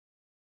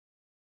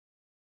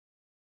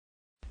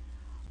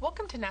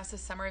Welcome to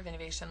NASA's Summer of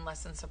Innovation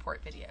Lesson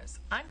Support videos.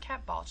 I'm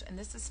Kat Balch and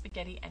this is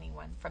Spaghetti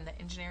Anyone from the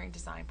Engineering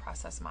Design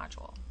Process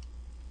module.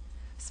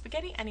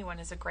 Spaghetti Anyone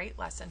is a great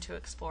lesson to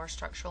explore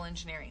structural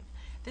engineering.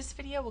 This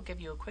video will give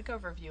you a quick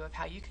overview of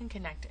how you can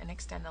connect and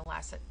extend the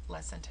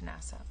lesson to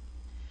NASA.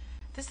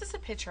 This is a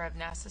picture of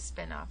NASA's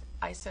spin-off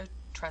ISO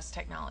Truss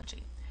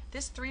technology.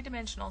 This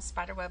three-dimensional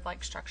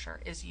spiderweb-like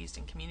structure is used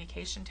in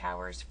communication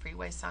towers,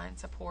 freeway sign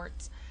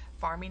supports,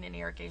 farming and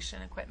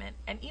irrigation equipment,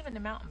 and even a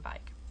mountain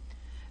bike.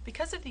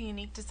 Because of the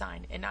unique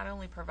design, it not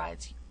only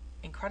provides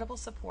incredible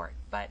support,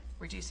 but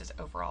reduces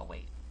overall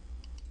weight.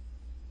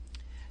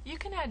 You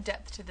can add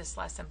depth to this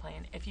lesson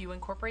plan if you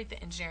incorporate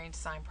the engineering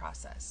design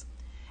process.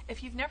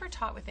 If you've never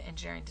taught with the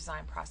engineering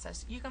design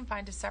process, you can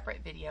find a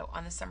separate video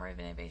on the Summer of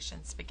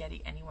Innovation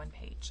Spaghetti Anyone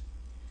page.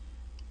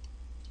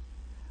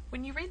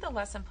 When you read the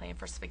lesson plan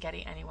for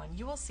Spaghetti Anyone,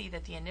 you will see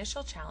that the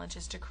initial challenge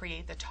is to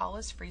create the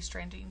tallest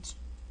freestanding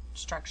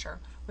structure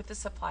with the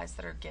supplies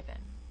that are given.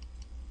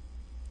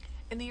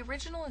 In the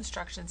original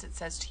instructions it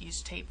says to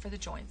use tape for the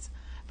joints,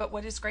 but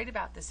what is great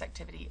about this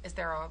activity is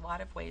there are a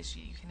lot of ways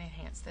you can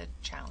enhance the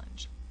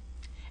challenge.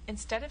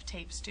 Instead of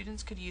tape,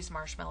 students could use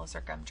marshmallows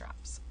or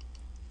gumdrops.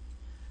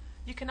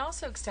 You can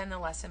also extend the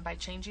lesson by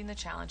changing the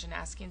challenge and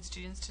asking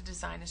students to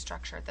design a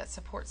structure that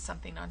supports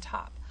something on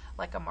top,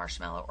 like a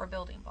marshmallow or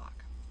building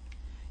block.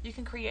 You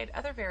can create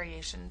other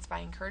variations by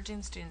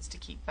encouraging students to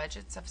keep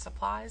budgets of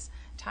supplies,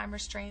 time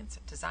restraints,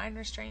 design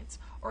restraints,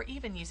 or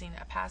even using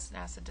a past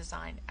NASA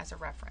design as a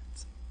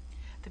reference.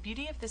 The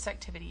beauty of this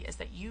activity is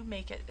that you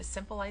make it a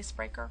simple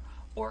icebreaker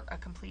or a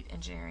complete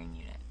engineering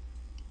unit.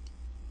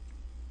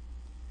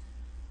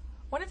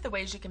 One of the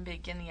ways you can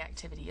begin the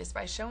activity is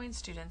by showing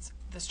students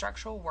the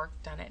structural work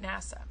done at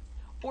NASA,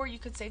 or you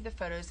could save the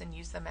photos and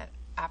use them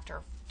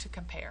after to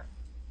compare.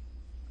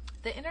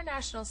 The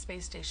International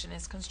Space Station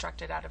is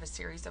constructed out of a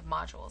series of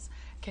modules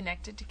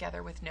connected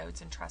together with nodes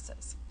and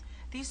trusses.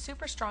 These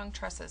super strong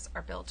trusses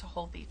are built to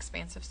hold the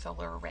expansive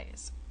solar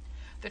arrays.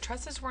 The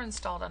trusses were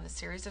installed on a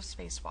series of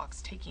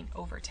spacewalks taking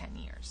over 10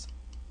 years.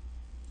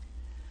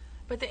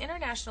 But the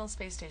International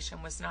Space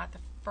Station was not the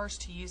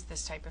first to use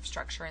this type of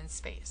structure in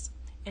space.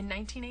 In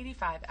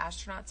 1985,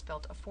 astronauts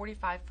built a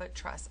 45-foot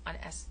truss on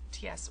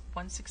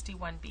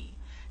STS-161B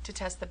to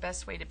test the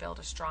best way to build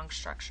a strong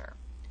structure.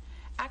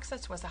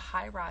 Access was a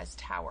high-rise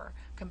tower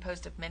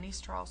composed of many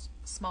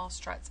small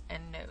struts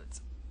and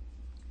nodes.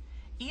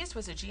 EASE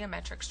was a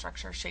geometric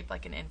structure shaped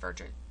like an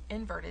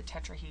inverted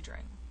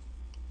tetrahedron.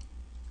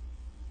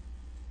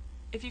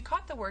 If you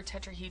caught the word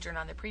tetrahedron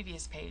on the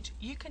previous page,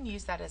 you can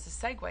use that as a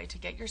segue to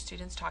get your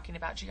students talking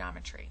about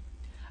geometry.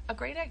 A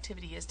great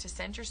activity is to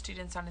send your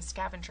students on a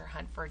scavenger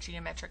hunt for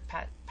geometric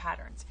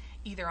patterns,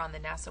 either on the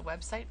NASA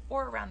website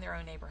or around their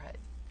own neighborhood.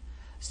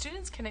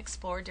 Students can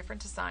explore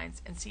different designs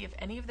and see if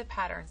any of the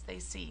patterns they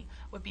see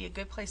would be a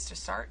good place to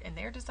start in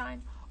their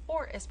design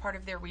or as part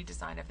of their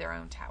redesign of their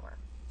own tower.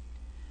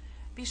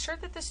 Be sure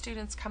that the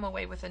students come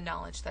away with the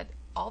knowledge that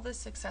all the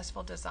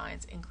successful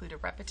designs include a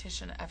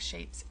repetition of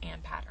shapes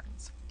and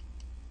patterns.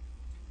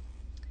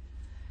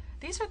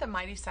 These are the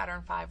mighty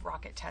Saturn V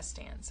rocket test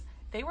stands.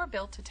 They were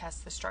built to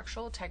test the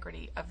structural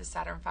integrity of the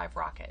Saturn V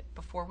rocket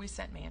before we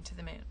sent man to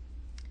the moon.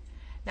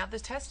 Now,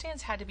 the test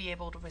stands had to be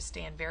able to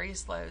withstand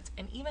various loads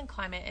and even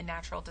climate and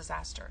natural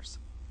disasters.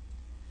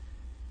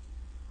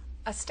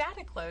 A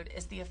static load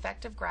is the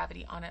effect of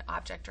gravity on an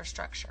object or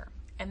structure,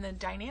 and the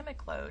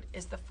dynamic load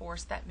is the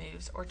force that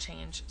moves or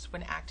changes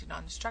when acting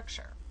on the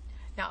structure.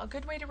 Now, a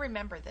good way to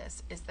remember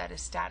this is that a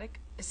static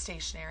is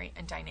stationary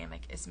and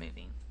dynamic is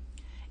moving.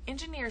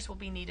 Engineers will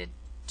be needed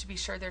to be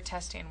sure their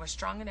test stand was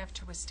strong enough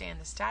to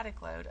withstand the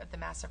static load of the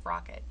massive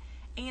rocket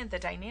and the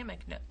dynamic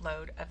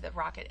load of the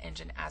rocket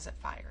engine as it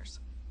fires.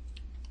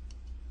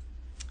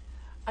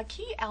 A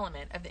key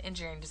element of the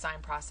engineering design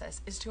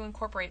process is to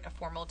incorporate a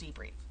formal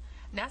debrief.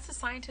 NASA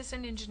scientists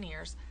and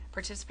engineers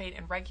participate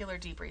in regular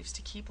debriefs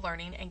to keep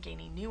learning and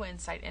gaining new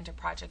insight into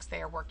projects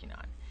they are working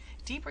on.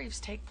 Debriefs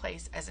take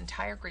place as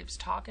entire groups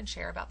talk and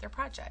share about their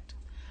project.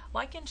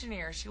 Like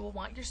engineers, you will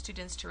want your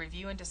students to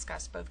review and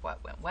discuss both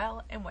what went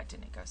well and what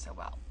didn't go so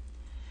well.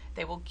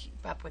 They will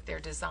keep up with their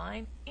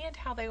design and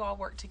how they all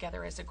work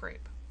together as a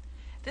group.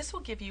 This will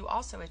give you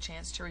also a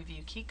chance to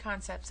review key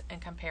concepts and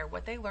compare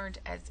what they learned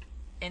as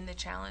in the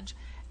challenge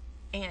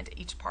and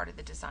each part of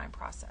the design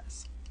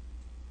process.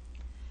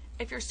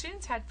 If your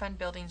students had fun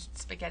building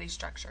spaghetti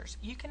structures,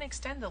 you can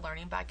extend the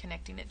learning by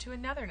connecting it to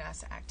another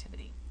NASA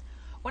activity.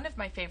 One of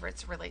my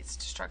favorites relates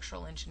to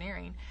structural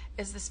engineering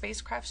is the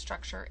Spacecraft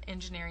Structure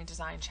Engineering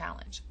Design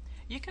Challenge.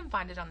 You can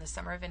find it on the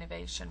Summer of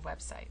Innovation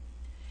website.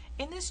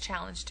 In this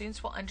challenge,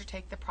 students will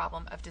undertake the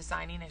problem of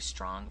designing a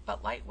strong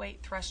but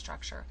lightweight thrust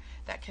structure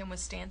that can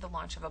withstand the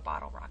launch of a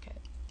bottle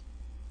rocket.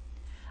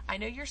 I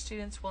know your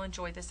students will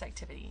enjoy this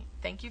activity.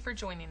 Thank you for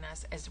joining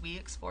us as we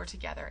explore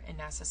together in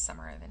NASA's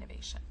Summer of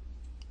Innovation.